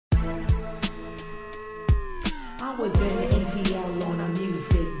was in ATL on a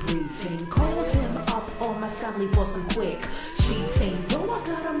music briefing. Called him up on my Sally for some quick cheating. Bro, I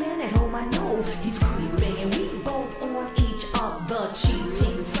got a man at home, I know he's creeping, and we both on each other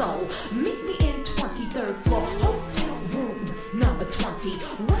cheating. So meet me in 23rd floor, hotel room number 20.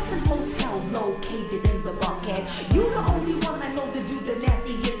 What's a hotel located in the bucket? You the only one I know to do the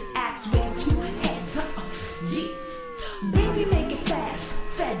nastiest acts with two heads. Yeah. Baby, make it fast,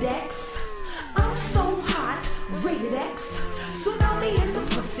 FedEx. I'm so hot, rated X. Tsunami in the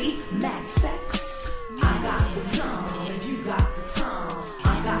pussy, mad sex. I got the tongue, if you got the tongue.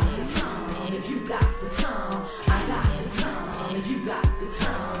 I got the tongue, if you got the tongue. I got the tongue, if you got the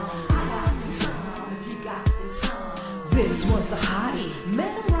tongue. I got the tongue, if you got the tongue. This was a hottie,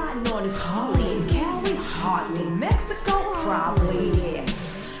 met him riding on his Harley in Cali, hardly Mexico, probably, yeah.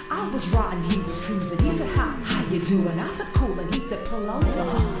 I was riding, he was cruising. He said, how you doing? I said, cool, and he said, pull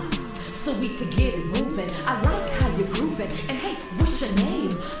over so we could get it moving. I like how you're grooving. And hey, what's your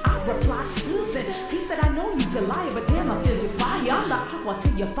name? I replied, Susan. He said, I know you's a liar, but damn, I feel your fire. I'm the power to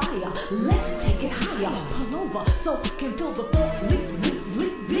your fire. Let's take it higher. Pull over so I can feel the funk.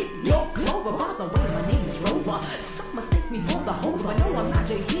 Leak, your clover. By the way, my name is Rover. Some mistake me for the Hova. No, I'm not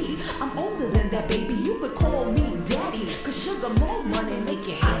Jay-Z. I'm older than that, baby. You could call me daddy, cause sugar more money make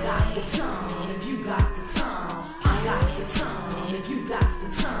it. I got the tongue, if you got the tongue. I got the tongue, if you got the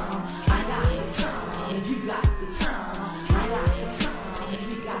tongue. I got the tongue, if you got the tongue. I got the tongue,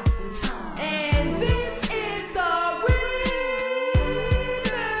 if you got the tongue. And this is the remix.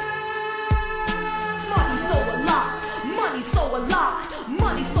 Money so a lot, money so a lot,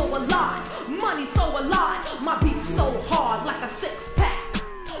 money so a lot, money so a lot. My beat so hard like a six-pack.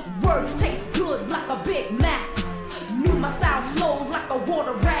 Words taste good like a Big Mac. Knew my style flowed like a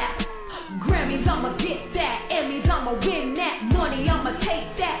water raft. Grammys, I'ma get that. Emmys, I'ma win that. Money, I'ma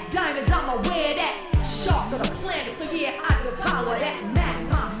take that. Diamonds, I'ma wear that. Shark of the planet, so yeah, I devour that. Mac,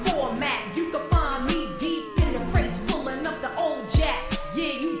 my format. You can find me deep in the crates, pulling up the old jacks.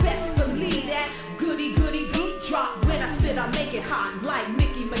 Yeah, you best believe that. Goody, goody, beat drop. When I spit, I make it hot like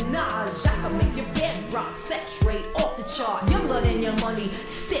Nicki Minaj. I can make your bed rock, sex rate off the chart. Younger than your money,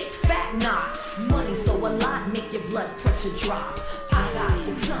 stick fat knots. Money so a lot, make your blood pressure drop. I got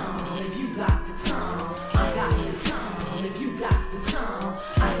the tongue, if you got the tongue. I got the tongue, if you got the tongue.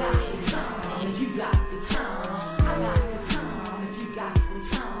 I got the tongue, if you got the tongue. I got the tongue, if you got the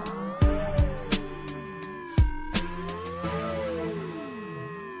tongue.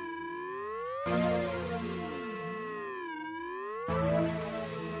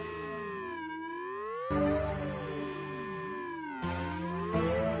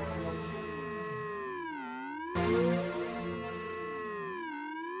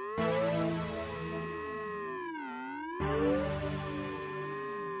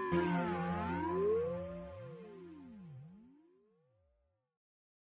 Yeah.